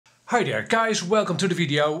Hi there guys, welcome to the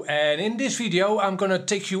video, and in this video I'm gonna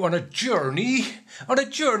take you on a journey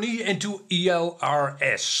into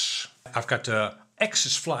ELRS. I've got the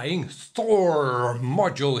Axis Flying Thor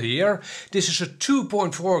module here. This is a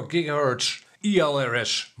 2.4 GHz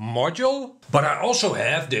ELRS module, but I also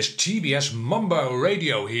have this TBS Mambo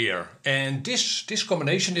radio here, and this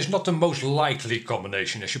combination is not the most likely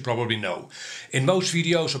combination, as you probably know. In most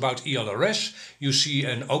videos about ELRS you see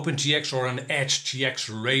an OpenTX or an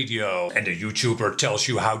AgentX radio, and the YouTuber tells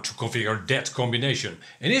you how to configure that combination.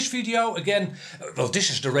 In this video again, well,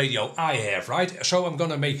 this is the radio I have, right? So I'm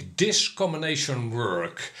gonna make this combination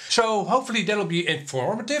work. So hopefully that'll be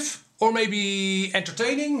informative. Or maybe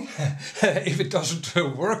entertaining. If it doesn't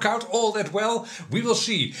work out all that well, we will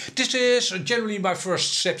see. This is generally my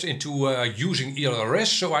first steps into using ELRS,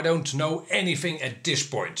 so I don't know anything at this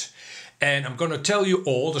point. And I'm gonna tell you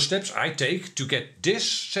all the steps I take to get this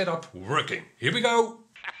setup working. Here we go!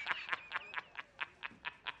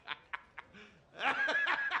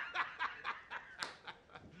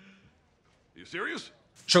 You serious?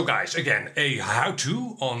 So guys, again, a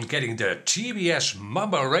how-to on getting the TBS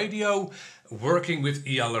Mambo radio working with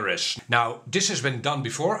ELRS. Now, this has been done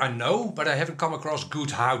before, I know, but I haven't come across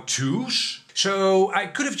good how-tos. So I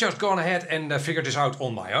could have just gone ahead and figured this out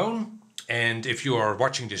on my own. And if you are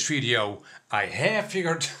watching this video, I have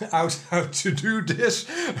figured out how to do this.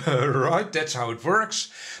 Right, that's how it works.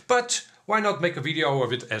 But why not make a video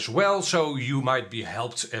of it as well, so you might be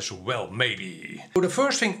helped as well, maybe. So the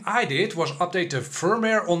first thing I did was update the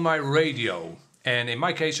firmware on my radio. And in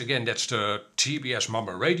my case, again, that's the TBS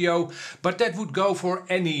Mambo radio, but that would go for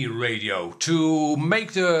any radio. To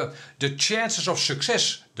make the chances of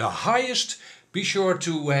success the highest, be sure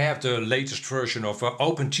to have the latest version of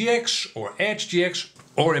OpenTX or AgentX,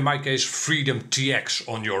 or in my case FreedomTX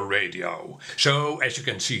on your radio. So as you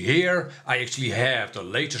can see here, I actually have the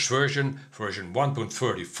latest version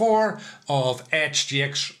 1.34 of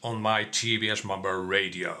AgentX on my TBS Mambo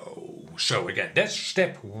radio. So again, that's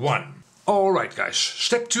step one. Alright guys,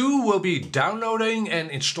 step two will be downloading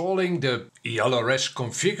and installing the ELRS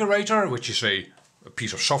configurator, which is a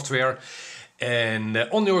piece of software, and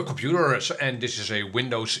on your computer. And this is a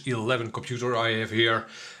Windows 11 computer I have here.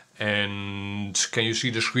 And can you see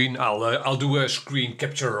the screen? I'll do a screen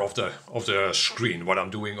capture of the screen, what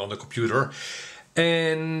I'm doing on the computer.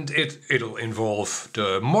 And it'll involve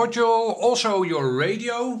the module, also your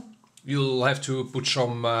radio. You'll have to put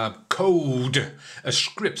some code, a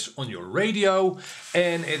script on your radio,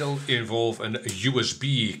 and it'll involve an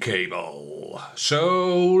USB cable.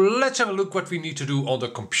 So let's have a look what we need to do on the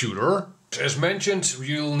computer. As mentioned,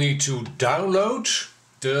 you'll need to download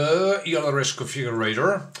the ELRS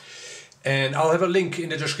configurator, and I'll have a link in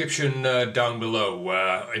the description down below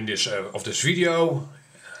in this video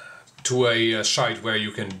to a site where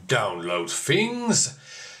you can download things.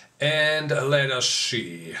 And let us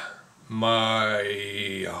see,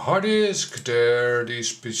 my hard disk, there,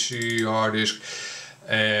 this PC hard disk,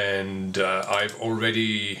 and I've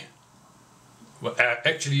already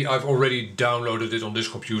downloaded it on this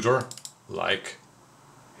computer, like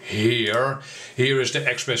here. Here is the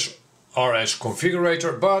Express RS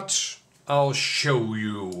configurator, but I'll show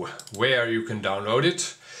you where you can download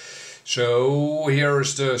it. So here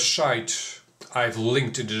is the site I've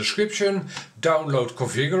linked in the description. Download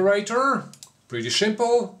configurator, pretty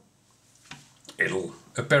simple. It'll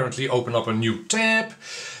apparently open up a new tab.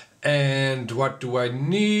 And what do I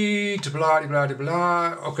need? Blah blah blah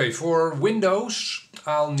blah. Okay, for Windows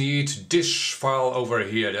I'll need this file over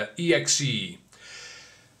here, the exe.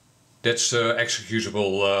 That's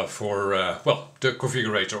executable for, well, the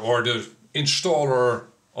configurator or the installer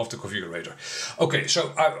of the configurator. Okay,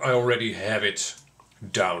 so I already have it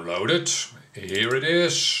downloaded. Here it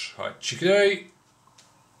is.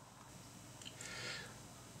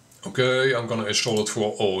 Okay, I'm gonna install it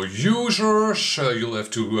for all users. You'll have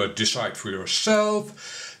to decide for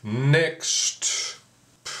yourself. Next.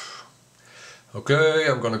 Okay,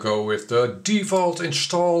 I'm gonna go with the default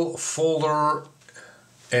install folder.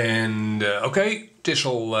 And okay, this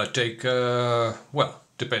will take, well,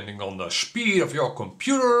 depending on the speed of your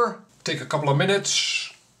computer, take a couple of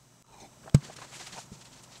minutes.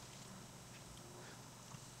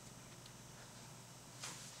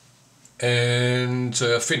 And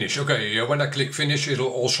finish. Okay, when I click finish, it'll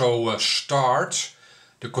also start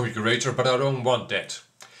the configurator, but I don't want that.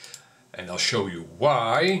 And I'll show you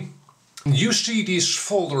why. You see this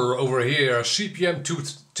folder over here,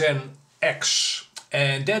 CPM210X.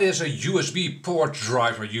 And that is a USB port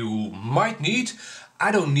driver you might need.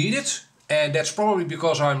 I don't need it, and that's probably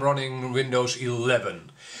because I'm running Windows 11.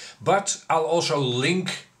 But I'll also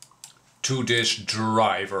link to this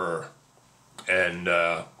driver. And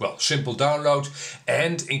well, simple download.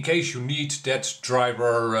 And in case you need that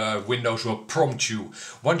driver, Windows will prompt you.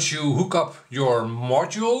 Once you hook up your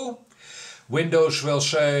module, Windows will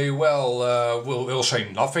say, well, will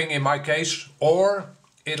say nothing in my case, or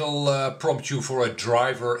it'll prompt you for a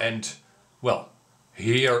driver, and well,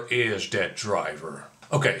 here is that driver.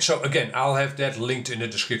 Okay, so again, I'll have that linked in the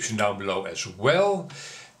description down below as well.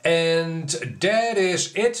 And that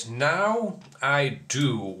is it. Now I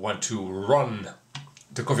do want to run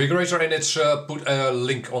the configurator, and it's put a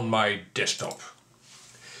link on my desktop.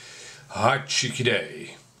 Hot cheeky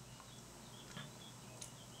day.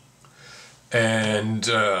 And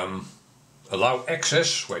allow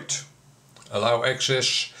access, wait, allow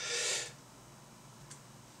access.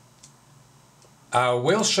 I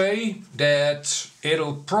will say that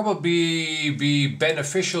it'll probably be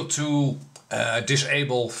beneficial to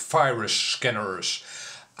disable virus scanners.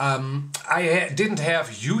 I didn't have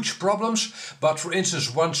huge problems, but for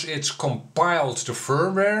instance, once it's compiled to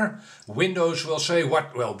firmware, Windows will say,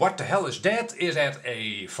 what the hell is that? Is that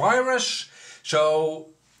a virus? So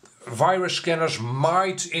virus scanners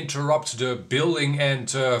might interrupt the building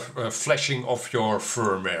and flashing of your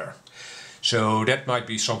firmware. So that might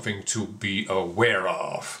be something to be aware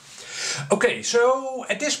of. Okay, so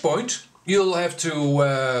at this point you'll have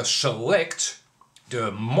to select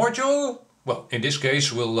the module. Well, in this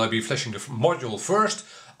case we'll be flashing the module first.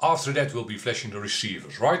 After that we'll be flashing the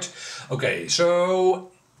receivers, right? Okay,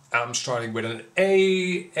 so I'm starting with an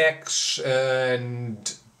AX,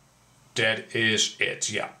 and that is it,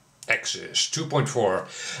 yeah. Axis 2.4.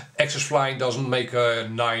 Axis flying doesn't make a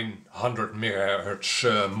 900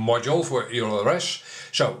 MHz module for ELRS,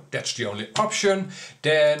 so that's the only option.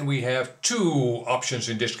 Then we have two options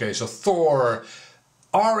in this case, a Thor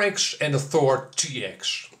RX and a Thor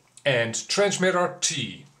TX, and transmitter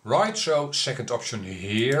T, right? So second option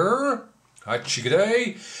here. Hi,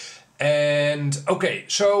 chickadee. And okay,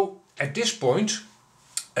 so at this point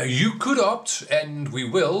you could opt, and we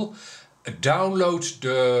will download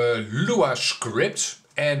the Lua script,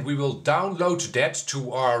 and we will download that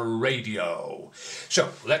to our radio. So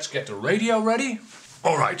let's get the radio ready.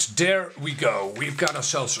 Alright, there we go. We've got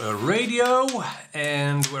ourselves a radio,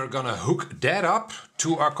 and we're gonna hook that up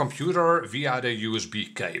to our computer via the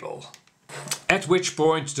USB cable. At which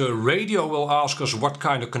point the radio will ask us what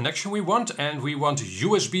kind of connection we want, and we want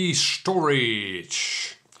USB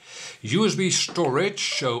storage. USB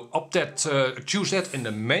storage, so choose that in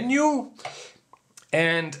the menu,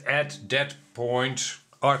 and at that point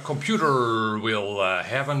our computer will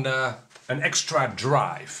have an extra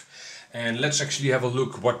drive. And let's actually have a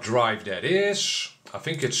look what drive that is. I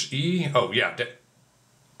think it's E. Oh yeah,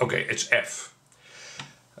 okay, it's F.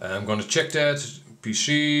 I'm gonna check that.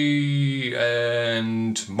 PC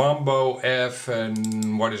and Mambo F,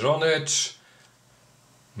 and what is on it?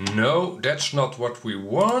 No, that's not what we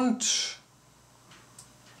want.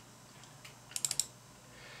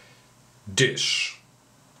 This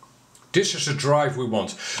is the drive we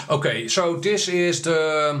want. Okay, so this is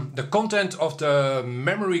the content of the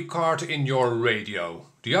memory card in your radio.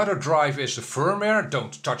 The other drive is the firmware,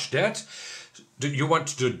 don't touch that. You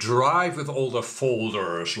want the drive with all the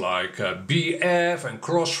folders like BF and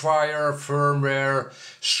Crossfire, firmware,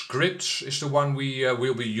 scripts is the one we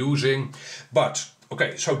will be using. But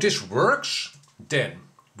okay, so this works. Then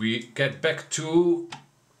we get back to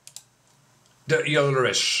the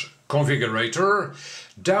ELRS configurator,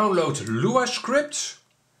 download Lua script,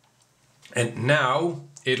 and now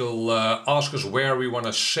it'll ask us where we want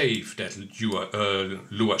to save that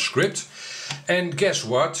Lua script. And guess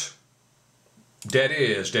what? That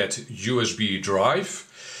is that USB drive.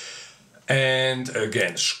 And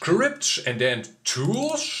again, scripts, and then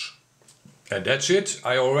tools. And that's it.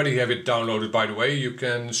 I already have it downloaded, by the way. You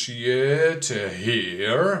can see it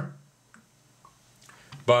here.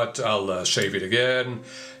 But I'll save it again.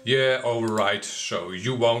 Yeah, overwrite. So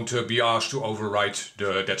you won't be asked to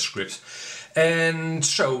overwrite that script. And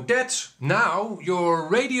so that now your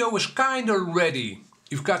radio is kind of ready.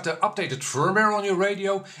 You've got the updated firmware on your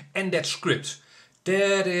radio and that script.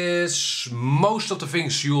 That is most of the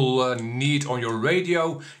things you'll need on your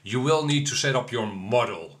radio. You will need to set up your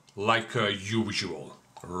model like usual,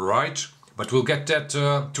 right? But we'll get that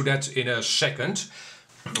to that in a second.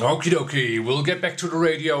 Okie dokie, we'll get back to the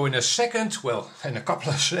radio in a second, well, in a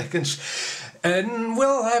couple of seconds. And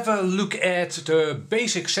we'll have a look at the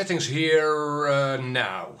basic settings here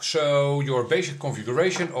now. So your basic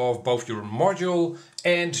configuration of both your module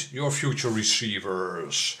and your future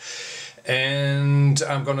receivers. And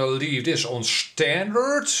I'm gonna leave this on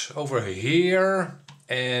standard over here.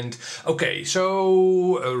 And okay,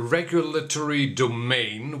 so a regulatory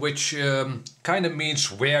domain, which kind of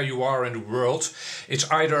means where you are in the world.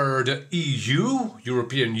 It's either the EU,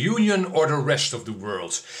 European Union, or the rest of the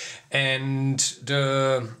world. And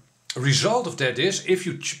the result of that is, if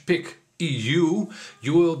you pick EU,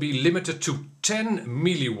 you will be limited to 10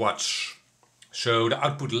 milliwatts. So the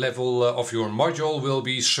output level of your module will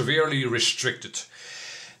be severely restricted.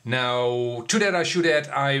 Now, to that I should add,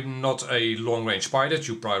 I'm not a long-range pilot,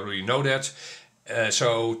 you probably know that.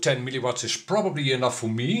 So 10 milliwatts is probably enough for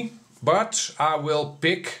me, but I will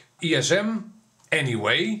pick ESM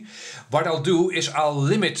anyway. What I'll do is I'll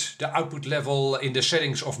limit the output level in the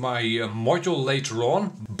settings of my module later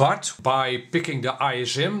on, but by picking the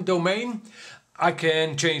ISM domain, I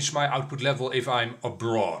can change my output level if I'm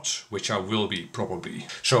abroad, which I will be probably.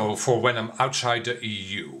 So for when I'm outside the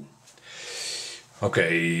EU.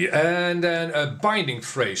 Okay, and then a binding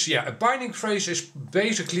phrase. Yeah, a binding phrase is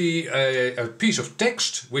basically a piece of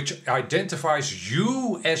text which identifies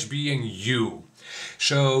you as being you.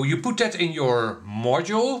 So you put that in your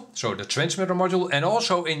module, so the transmitter module, and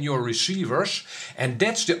also in your receivers, and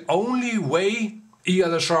that's the only way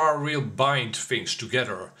ELSR will bind things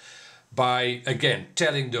together. By, again,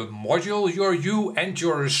 telling the module you're you and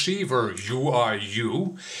your receiver you are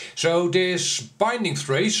you. So this binding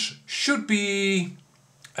phrase should be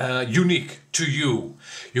unique to you.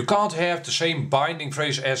 You can't have the same binding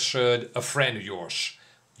phrase as a friend of yours.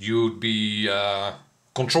 You'd be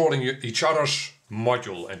controlling each other's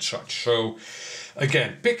module and such. So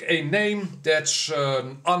again, pick a name that's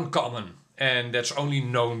uncommon and that's only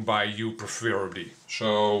known by you preferably.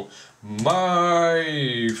 So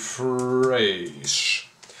my phrase,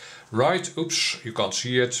 right? Oops, you can't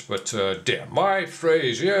see it, but there, my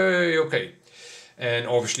phrase, yay, okay. And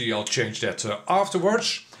obviously I'll change that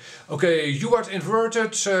afterwards. Okay, UART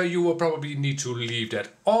inverted, you will probably need to leave that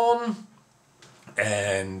on.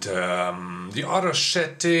 And the other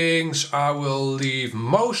settings, I will leave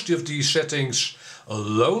most of these settings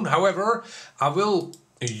alone. However, I will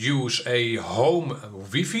use a home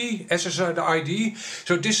Wi-Fi SSID.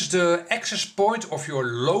 So this is the access point of your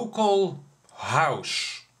local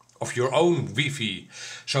house, of your own Wi-Fi.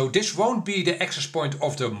 So this won't be the access point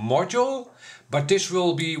of the module, but this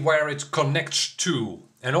will be where it connects to.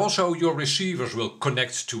 And also your receivers will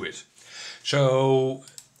connect to it. So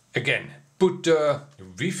again, put the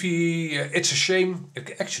Wi-Fi, it's a shame,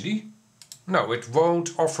 actually, no, it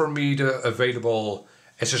won't offer me the available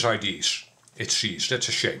SSIDs. It sees, that's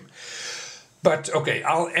a shame. But okay,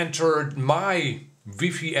 I'll enter my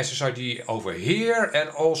Wi-Fi SSID over here and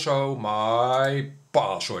also my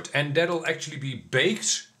password. And that'll actually be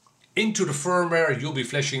baked into the firmware you'll be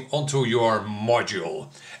flashing onto your module.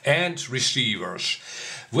 And receivers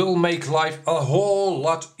will make life a whole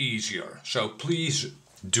lot easier. So please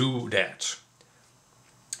do that.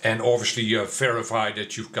 And obviously verify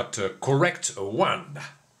that you've got the correct one.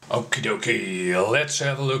 Okie dokie, let's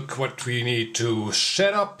have a look what we need to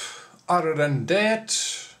set up. Other than that,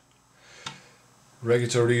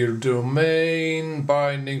 regulatory domain,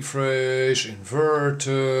 binding phrase,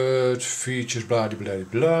 inverted, features, blah blah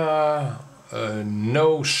blah blah.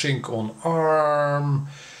 No sync on ARM.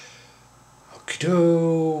 Okie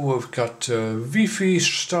doke, we've got Wi-Fi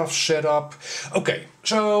stuff set up. Okay,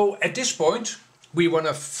 so at this point we want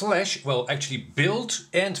to flash, well actually build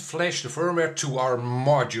and flash the firmware to our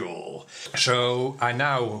module. So I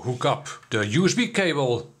now hook up the USB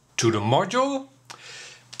cable to the module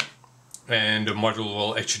and the module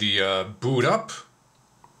will actually boot up.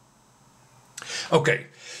 Okay,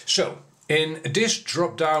 so in this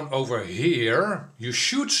drop down over here you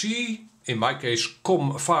should see, in my case,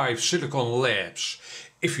 COM5 Silicon Labs.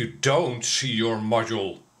 If you don't see your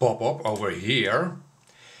module pop up over here,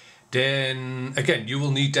 then again you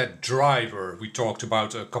will need that driver we talked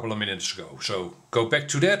about a couple of minutes ago. So go back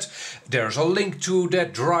to that. There's a link to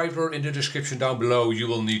that driver in the description down below. You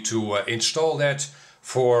will need to install that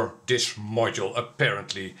for this module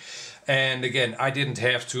apparently. And again, I didn't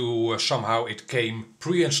have to, somehow it came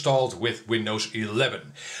pre-installed with Windows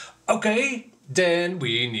 11. Okay, then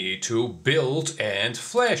we need to build and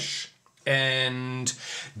flash. And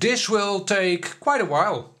this will take quite a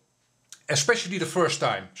while. Especially the first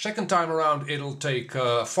time. Second time around it'll take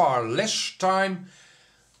far less time.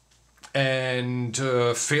 And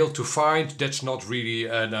fail to find, that's not really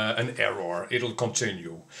an error. It'll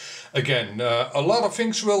continue. Again, a lot of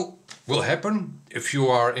things will happen. If you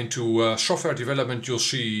are into software development, you'll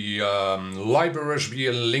see libraries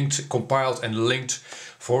being linked, compiled and linked,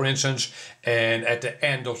 for instance. And at the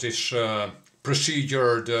end of this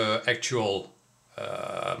procedure, the actual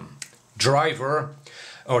driver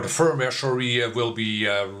or the firmware, sorry, will be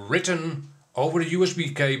written over the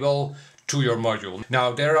USB cable to your module.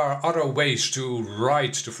 Now there are other ways to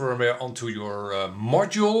write the firmware onto your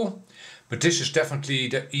module, but this is definitely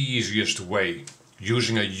the easiest way,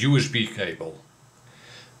 using a USB cable.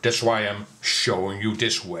 That's why I'm showing you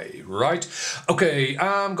this way, right? Okay,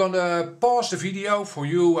 I'm gonna pause the video for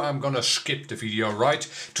you. I'm gonna skip the video right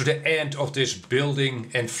to the end of this building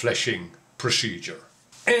and flashing procedure.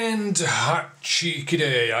 And cheeky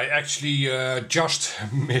day, I actually just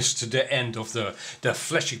missed the end of the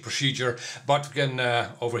flashing procedure, but we can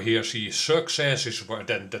over here see success,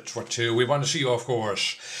 then that's what we want to see, of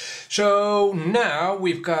course. So now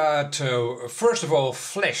we've got, first of all,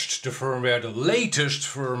 flashed the firmware, the latest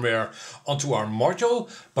firmware, onto our module,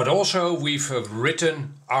 but also we've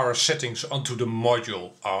written our settings onto the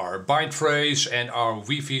module, our bind phrase and our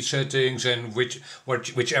Wi-Fi settings, and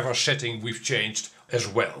whichever setting we've changed as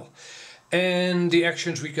well. And the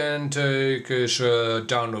actions we can take is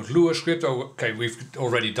download Lua script. Okay, we've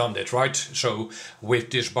already done that, right? So with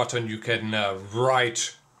this button you can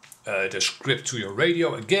write the script to your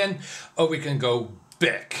radio again, or we can go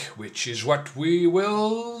back, which is what we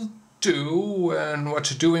will do and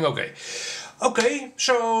what's it doing. Okay,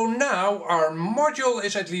 so now our module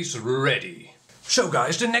is at least ready. So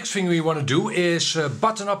guys, the next thing we want to do is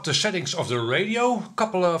button up the settings of the radio. A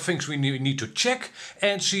couple of things we need to check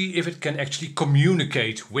and see if it can actually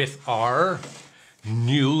communicate with our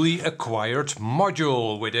newly acquired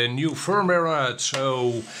module with a new firmware on it.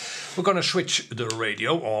 So we're gonna switch the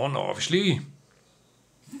radio on, obviously.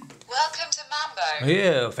 Welcome to Mambo.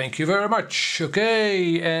 Yeah, thank you very much.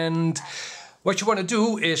 Okay, and what you want to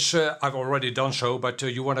do is, I've already done so, but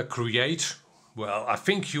you want to create, well, I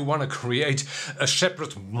think you want to create a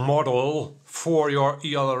separate model for your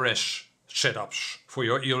ELRS setups, for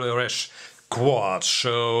your ELRS quads.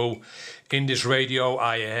 So in this radio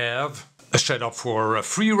I have a setup for a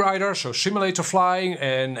freerider, so simulator flying,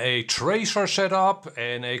 and a tracer setup,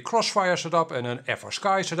 and a crossfire setup, and an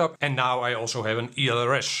FR-Sky setup. And now I also have an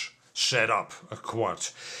ELRS setup, a quad.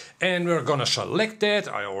 And we're gonna select that,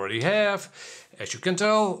 I already have, as you can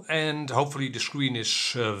tell, and hopefully the screen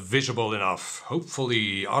is visible enough.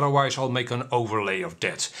 Hopefully, otherwise I'll make an overlay of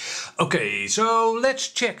that. Okay, so let's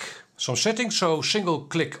check some settings. So single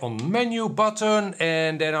click on menu button,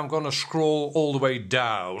 and then I'm gonna scroll all the way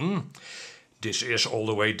down. This is all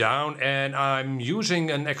the way down, and I'm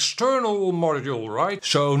using an external module, right?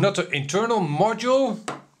 So not an internal module,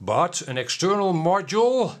 but an external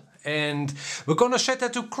module. And we're gonna set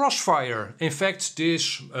that to Crossfire. In fact,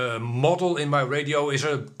 this model in my radio is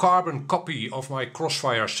a carbon copy of my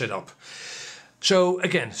Crossfire setup. So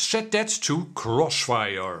again, set that to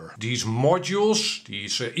Crossfire. These modules,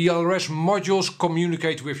 these ELRS modules,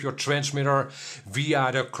 communicate with your transmitter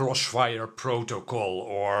via the Crossfire protocol,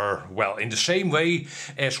 or well, in the same way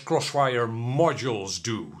as Crossfire modules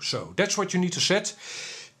do. So that's what you need to set.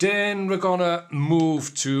 Then we're gonna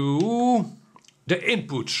move to the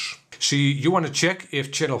inputs. See, you want to check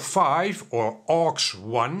if channel 5 or aux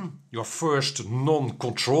 1, your first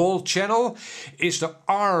non-control channel, is the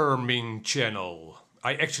arming channel.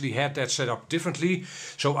 I actually had that set up differently,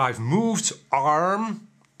 so I've moved arm,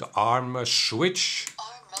 the arm switch,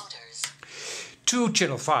 to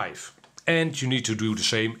channel 5. And you need to do the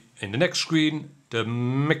same in the next screen, the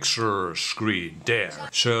mixer screen there.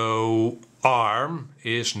 So arm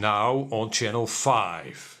is now on channel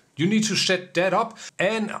 5. You need to set that up,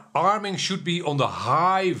 and arming should be on the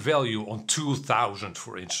high value, on 2000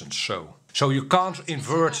 for instance. So you can't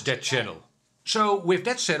invert that channel. So with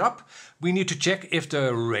that set up, we need to check if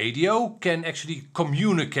the radio can actually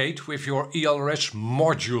communicate with your ELRS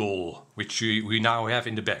module, which we now have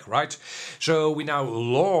in the back, right? So we now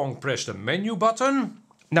long press the menu button.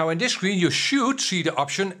 Now in this screen you should see the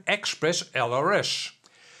option Express LRS.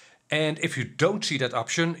 And if you don't see that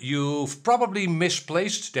option, you've probably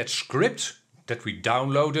misplaced that script that we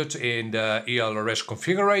downloaded in the ELRS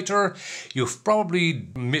configurator. You've probably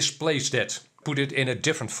misplaced that. Put it in a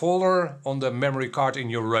different folder on the memory card in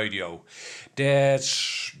your radio.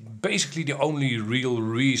 That's basically the only real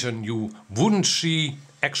reason you wouldn't see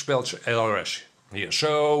Express LRS here.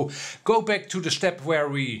 So go back to the step where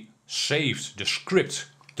we saved the script,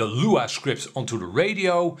 the Lua script, onto the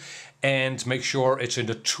radio, and make sure it's in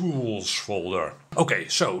the tools folder. Okay,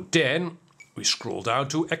 so then we scroll down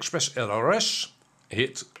to Express LRS,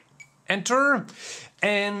 hit enter,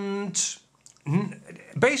 and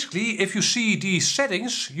basically if you see these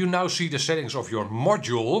settings, you now see the settings of your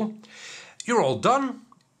module. You're all done.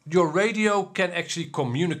 Your radio can actually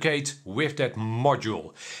communicate with that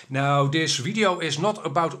module. Now this video is not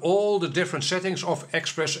about all the different settings of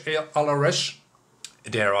Express LRS.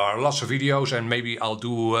 There are lots of videos and maybe I'll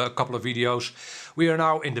do a couple of videos. We are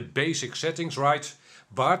now in the basic settings, right?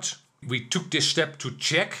 But we took this step to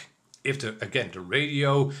check if the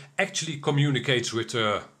radio actually communicates with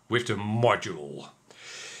the module.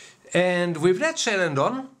 And with that said and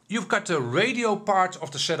done, you've got the radio part of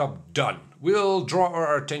the setup done. We'll draw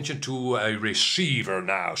our attention to a receiver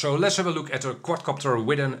now. So let's have a look at a quadcopter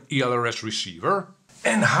with an ELRS receiver.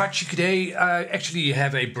 And Hachikide, I actually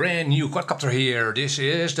have a brand new quadcopter here. This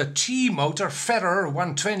is the T-Motor Feather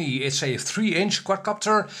 120. It's a 3-inch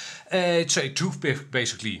quadcopter. It's a toothpick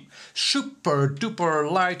basically. Super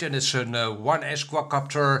duper light, and it's an 1S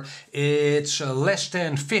quadcopter. It's less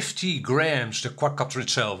than 50 grams, the quadcopter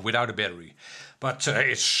itself, without a battery. But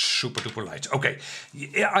it's super duper light. Okay,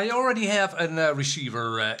 I already have a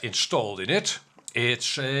receiver installed in it.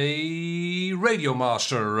 It's a Radio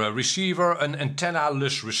Master receiver, an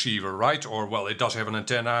antenna-less receiver, right? Or, well, it does have an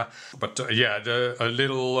antenna, but yeah, a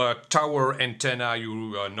little tower antenna,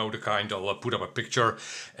 you know the kind. I'll put up a picture.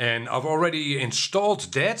 And I've already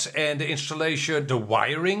installed that, and the installation, the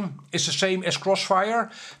wiring is the same as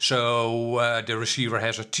Crossfire. So the receiver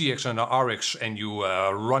has a TX and an RX, and you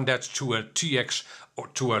run that to a TX or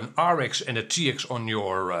to an RX and a TX on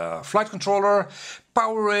your flight controller.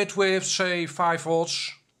 Power it with, say, 5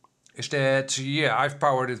 volts. Is that? Yeah, I've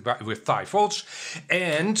powered it with 5 volts.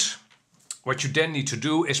 And what you then need to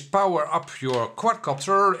do is power up your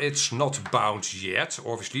quadcopter. It's not bound yet,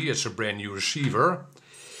 obviously, it's a brand new receiver.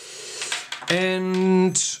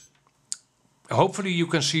 And hopefully you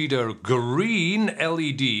can see the green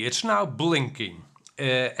LED. It's now blinking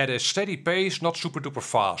at a steady pace, not super duper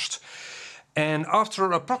fast. And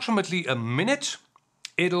after approximately a minute,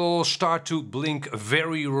 it'll start to blink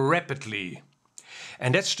very rapidly.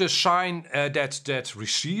 And that's the sign that that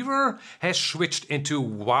receiver has switched into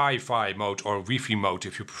Wi-Fi mode or Wi-Fi mode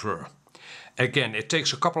if you prefer. Again, it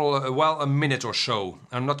takes a minute or so.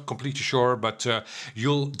 I'm not completely sure, but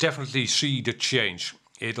you'll definitely see the change.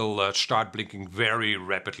 It'll start blinking very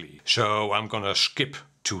rapidly. So I'm gonna skip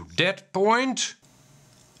to that point.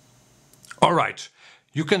 All right.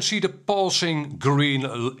 You can see the pulsing green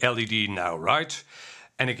LED now, right?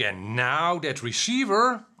 And again, now that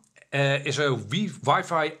receiver is a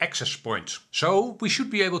Wi-Fi access point. So we should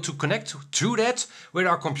be able to connect to that with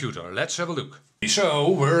our computer. Let's have a look. So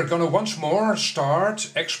we're gonna once more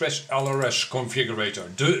start Express ELRS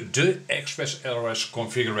configurator, the Express ELRS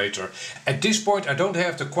configurator. At this point I don't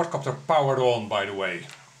have the quadcopter powered on, by the way.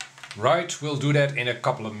 Right, we'll do that in a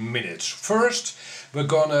couple of minutes. First, we're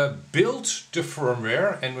gonna build the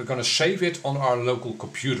firmware and we're gonna save it on our local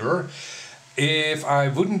computer. If I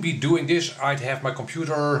wouldn't be doing this, I'd have my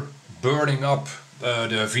computer burning up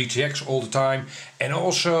the VTX all the time. And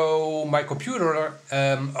also my computer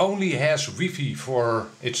only has Wi-Fi for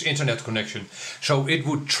its internet connection. So it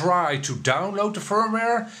would try to download the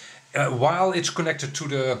firmware while it's connected to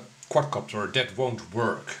the quadcopter. That won't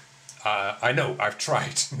work. I know, I've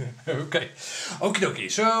tried. Okay, okie dokie.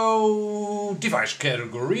 So, device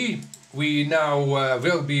category. We now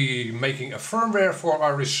will be making a firmware for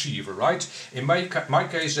our receiver, right? In my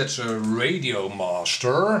case, that's a Radio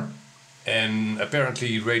Master. And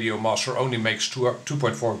apparently Radio Master only makes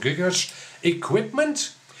 2.4 gigahertz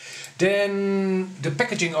equipment. Then the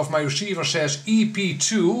packaging of my receiver says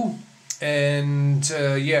EP2. And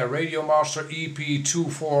yeah, Radio Master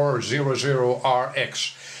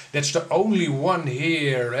EP2400RX. That's the only one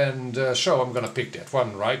here, and so I'm gonna pick that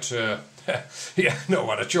one, right? Yeah, no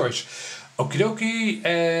other choice. Okie dokie,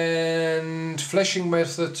 and flashing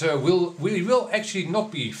method, we will actually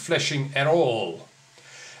not be flashing at all.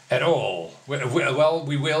 At all. Well,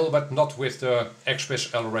 we will, but not with the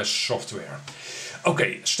Express ELRS software.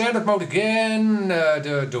 Okay, standard mode again,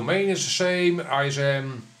 the domain is the same,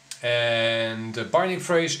 ISM. And the binding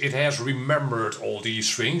phrase, it has remembered all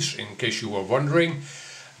these things, in case you were wondering.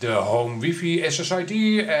 The home Wi-Fi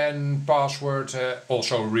SSID and password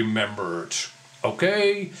also remembered.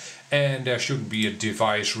 Okay, and there shouldn't be a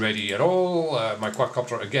device ready at all. My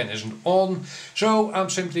quadcopter again isn't on. So I'm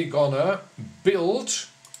simply gonna build,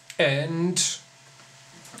 and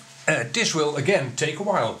this will again take a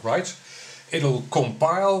while, right? It'll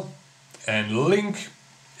compile and link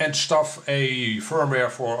and stuff a firmware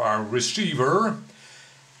for our receiver.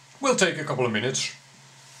 Will take a couple of minutes.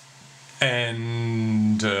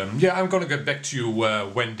 And yeah, I'm gonna get back to you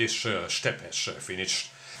when this step has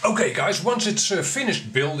finished. Okay guys, once it's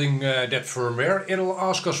finished building that firmware, it'll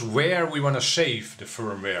ask us where we want to save the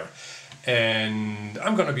firmware. And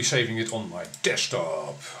I'm gonna be saving it on my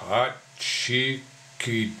desktop. Hachikide,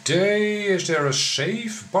 is there a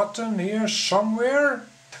save button here somewhere?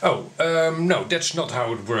 No, that's not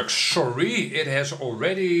how it works. Sorry, it has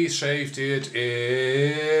already saved it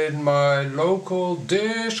in my local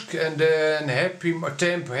disk and then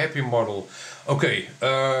temp happy model. Okay,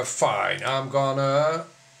 fine. I'm gonna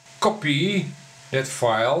copy that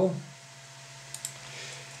file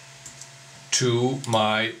to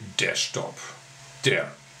my desktop.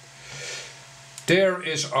 There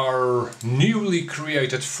is our newly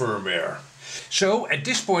created firmware. So at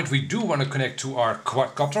this point we do want to connect to our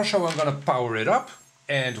quadcopter, so I'm going to power it up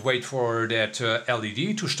and wait for that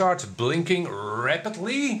LED to start blinking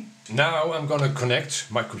rapidly. Now I'm going to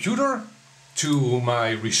connect my computer to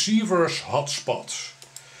my receiver's hotspot.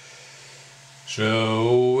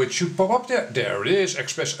 So it should pop up there. There it is,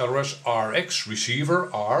 Express ELRS RX receiver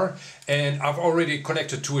R, and I've already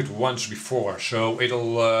connected to it once before, so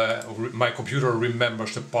it'll my computer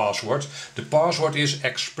remembers the password. The password is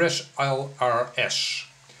Express ELRS.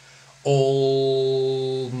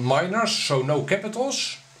 All minors, so no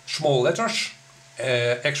capitals, small letters,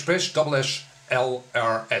 Express SS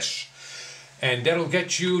LRS. And that'll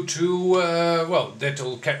get you to,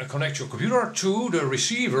 that'll connect your computer to the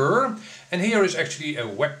receiver. And here is actually a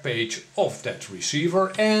web page of that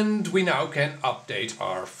receiver. And we now can update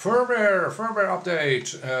our firmware. Firmware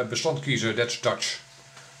update. Bestand kiezen, that's Dutch.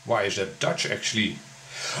 Why is that Dutch actually?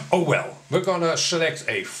 Oh well, we're gonna select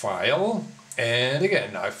a file. And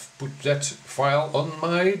again, I've put that file on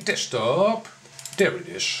my desktop. There it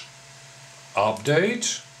is.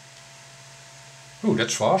 Update. Ooh,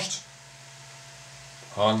 that's fast.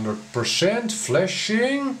 100%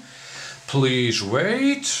 flashing. Please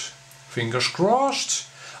wait. Fingers crossed.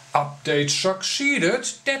 Update succeeded.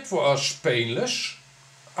 That was painless.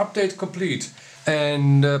 Update complete.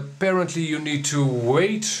 And apparently you need to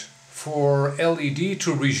wait for LED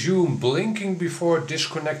to resume blinking before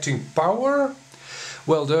disconnecting power.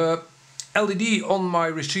 Well, the LED on my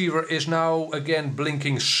receiver is now again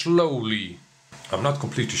blinking slowly. I'm not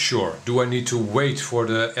completely sure. Do I need to wait for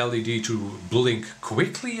the LED to blink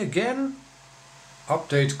quickly again?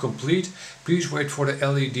 Update complete. Please wait for the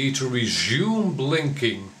LED to resume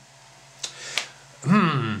blinking.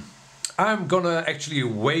 I'm gonna actually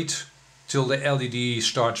wait till the LED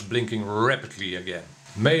starts blinking rapidly again.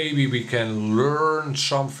 Maybe we can learn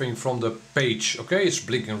something from the page. Okay, it's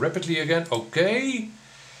blinking rapidly again. Okay.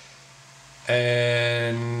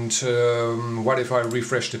 And what if I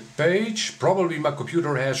refresh the page? Probably my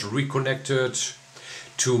computer has reconnected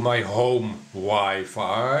to my home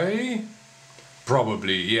Wi-Fi.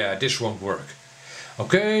 Probably, yeah, this won't work.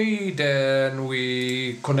 Okay, then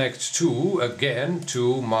we connect again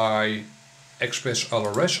to my Express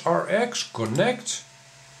ELRS RX. Connect.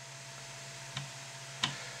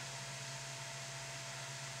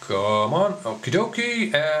 Come on, okie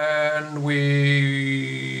dokie, and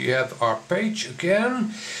we have our page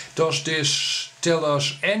again. Does this tell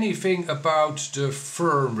us anything about the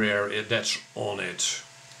firmware that's on it?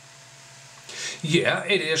 Yeah,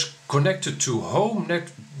 it is connected to home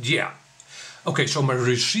net. Yeah. Okay, so my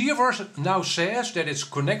receiver now says that it's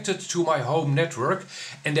connected to my home network,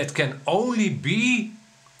 and that can only be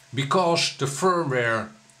because the firmware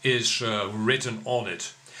is written on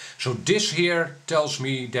it. So this here tells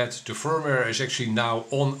me that the firmware is actually now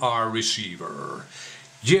on our receiver.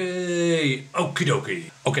 Yay! Okie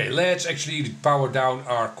dokie. Okay, let's actually power down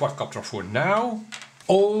our quadcopter for now.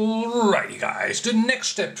 Alrighty guys, the next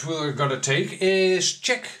step we're gonna take is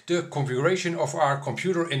check the configuration of our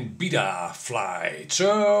computer in Betaflight.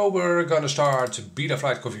 So we're gonna start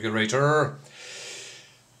Betaflight configurator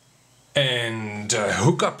and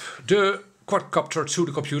hook up the quadcopter to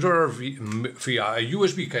the computer via a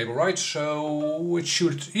USB cable, right? So it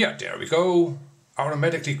should, yeah, there we go.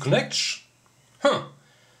 Automatically connects. Huh.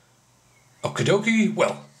 Okie dokie.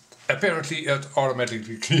 Well, apparently it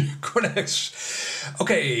automatically connects.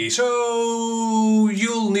 Okay, so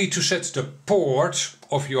you'll need to set the port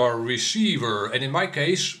of your receiver, and in my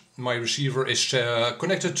case my receiver is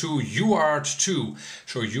connected to UART2.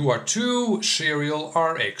 So UART2 serial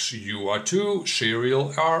RX, UART2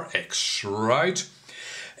 serial RX, right?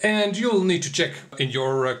 And you'll need to check in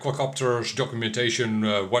your quadcopter's documentation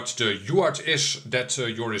what the UART is that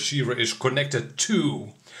your receiver is connected to,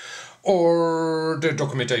 or the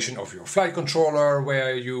documentation of your flight controller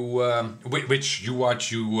where you which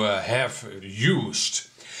UART you have used.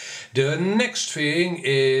 The next thing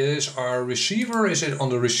is our receiver. Is it on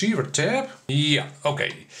the receiver tab? Yeah,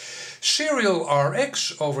 okay. Serial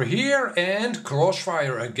RX over here, and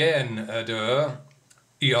Crossfire again. The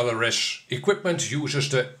ELRS equipment uses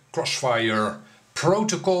the Crossfire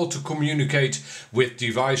protocol to communicate with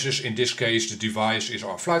devices. In this case, the device is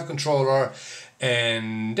our flight controller,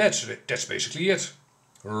 and that's basically it.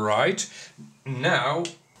 Right. Now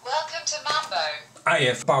Welcome to Mambo. I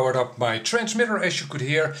have powered up my transmitter, as you could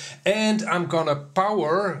hear, and I'm gonna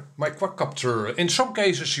power my quadcopter. In some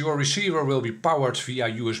cases your receiver will be powered via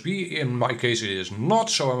USB, in my case it is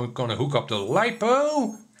not, so I'm gonna hook up the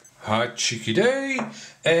LiPo. Hot cheeky day.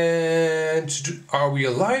 And are we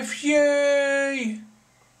alive? Yay!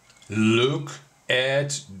 Look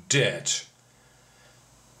at that.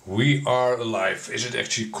 We are alive. Is it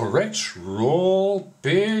actually correct? Roll,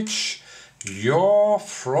 pitch, yaw,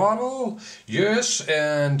 throttle. Yes,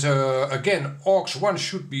 and again, aux 1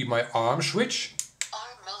 should be my arm switch.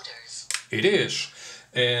 Arm motors. It is.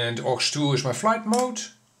 And aux 2 is my flight mode.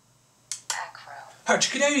 Acro.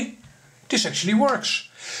 Hutchkiday! This actually works.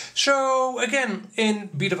 So again, in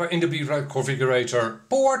the Betaflight configurator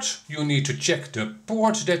port, you need to check the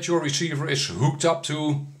port that your receiver is hooked up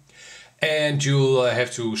to. And you'll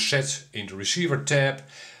have to set in the receiver tab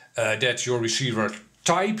that your receiver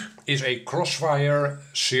type is a Crossfire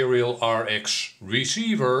Serial RX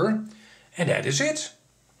receiver. And that is it.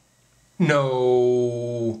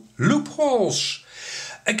 No loopholes.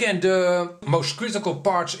 Again, the most critical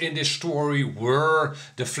parts in this story were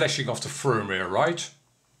the flashing of the firmware, right?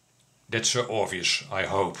 That's obvious, I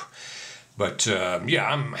hope. But yeah,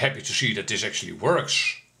 I'm happy to see that this actually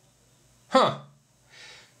works. Huh.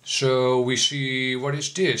 So we see, what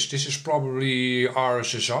is this? This is probably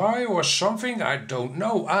RSSI or something, I don't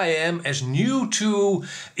know. I am as new to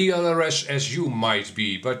ELRS as you might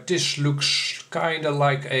be, but this looks kind of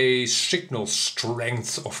like a signal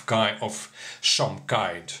strength of some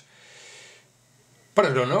kind. But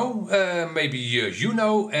I don't know, maybe you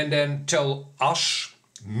know, and then tell us,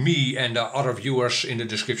 me and the other viewers in the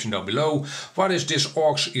description down below, what is this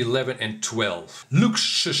aux 11 and 12? Looks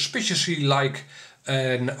suspiciously like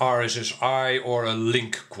an RSSI or a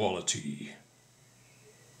link quality.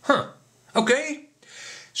 Huh, okay.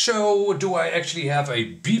 So do I actually have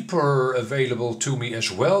a beeper available to me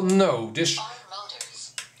as well? No, this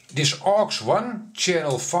aux 1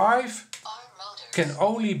 channel 5 can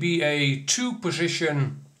only be a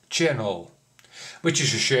 2-position channel. Which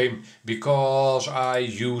is a shame, because I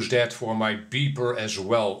use that for my beeper as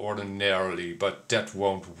well ordinarily, but that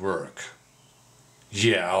won't work.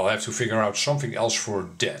 Yeah, I'll have to figure out something else for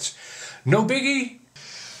that. No biggie.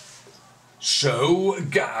 So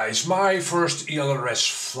guys, my first ELRS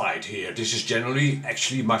flight here. This is generally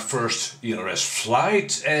actually my first ELRS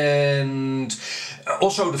flight, and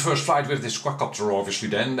also the first flight with this quadcopter obviously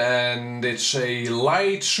then, and it's a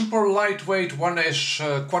super lightweight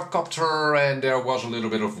 1S quadcopter, and there was a little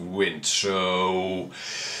bit of wind, so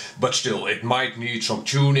but still it might need some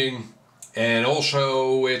tuning. And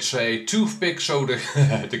also it's a toothpick, so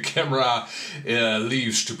the camera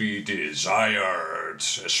leaves to be desired,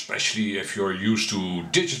 especially if you're used to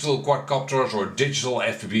digital quadcopters or digital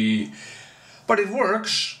FPV. But it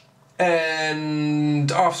works, and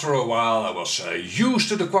after a while I was used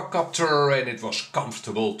to the quadcopter and it was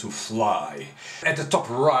comfortable to fly. At the top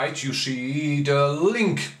right you see the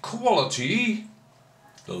link quality.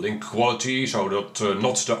 The link quality, so that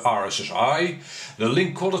not the RSSI, the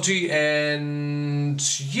link quality, and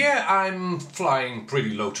yeah, I'm flying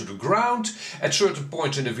pretty low to the ground. At certain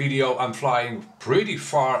points in the video I'm flying pretty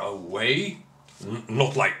far away,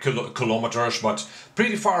 not like kilometers, but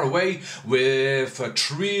pretty far away, with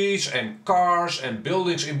trees and cars and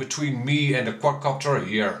buildings in between me and the quadcopter.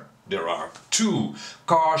 Here there are 2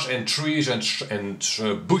 cars and trees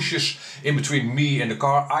and bushes in between me and the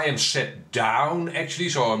car. I am set down actually,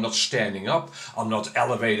 so I'm not standing up, I'm not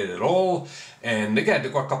elevated at all. And again, the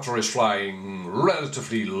quadcopter is flying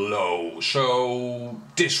relatively low, so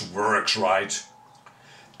this works, right?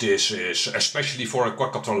 This is, especially for a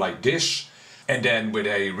quadcopter like this, and then with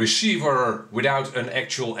a receiver without an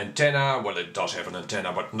actual antenna. Well, it does have an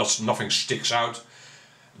antenna, but nothing sticks out.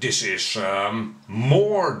 This is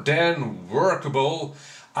more than workable.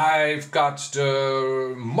 I've got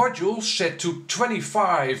the module set to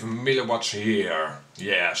 25 milliwatts here.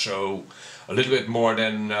 Yeah, so a little bit more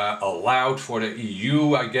than allowed for the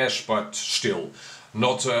EU, I guess, but still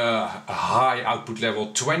not a high output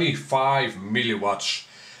level. 25 milliwatts,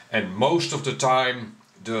 and most of the time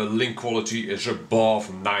the link quality is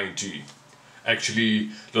above 90.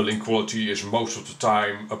 Actually, the link quality is most of the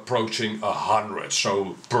time approaching 100,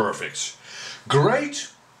 so perfect.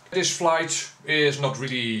 Great! This flight is not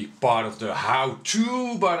really part of the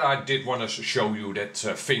how-to, but I did want to show you that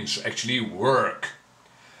things actually work.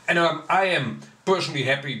 And I am personally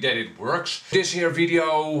happy that it works. This here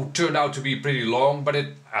video turned out to be pretty long, but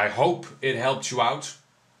I hope it helped you out.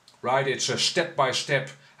 Right? It's a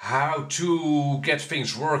step-by-step how to get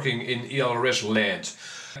things working in ELRS land.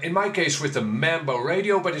 In my case with the Mambo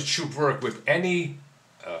radio, but it should work with any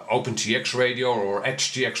OpenTX radio or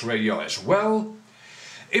HTX radio as well.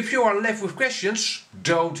 If you are left with questions,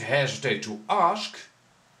 don't hesitate to ask.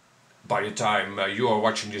 By the time you are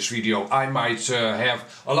watching this video, I might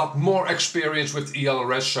have a lot more experience with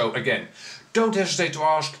ELRS, so again, don't hesitate to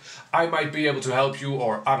ask. I might be able to help you,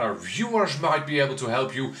 or other viewers might be able to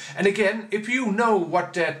help you. And again, if you know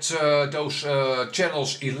what those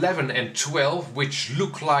channels 11 and 12, which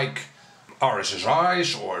look like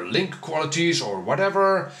RSSIs or link qualities or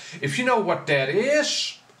whatever, if you know what that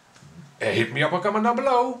is, hit me up a comment down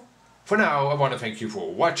below. For now, I want to thank you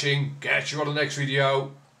for watching. Catch you on the next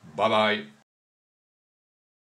video. Bye bye.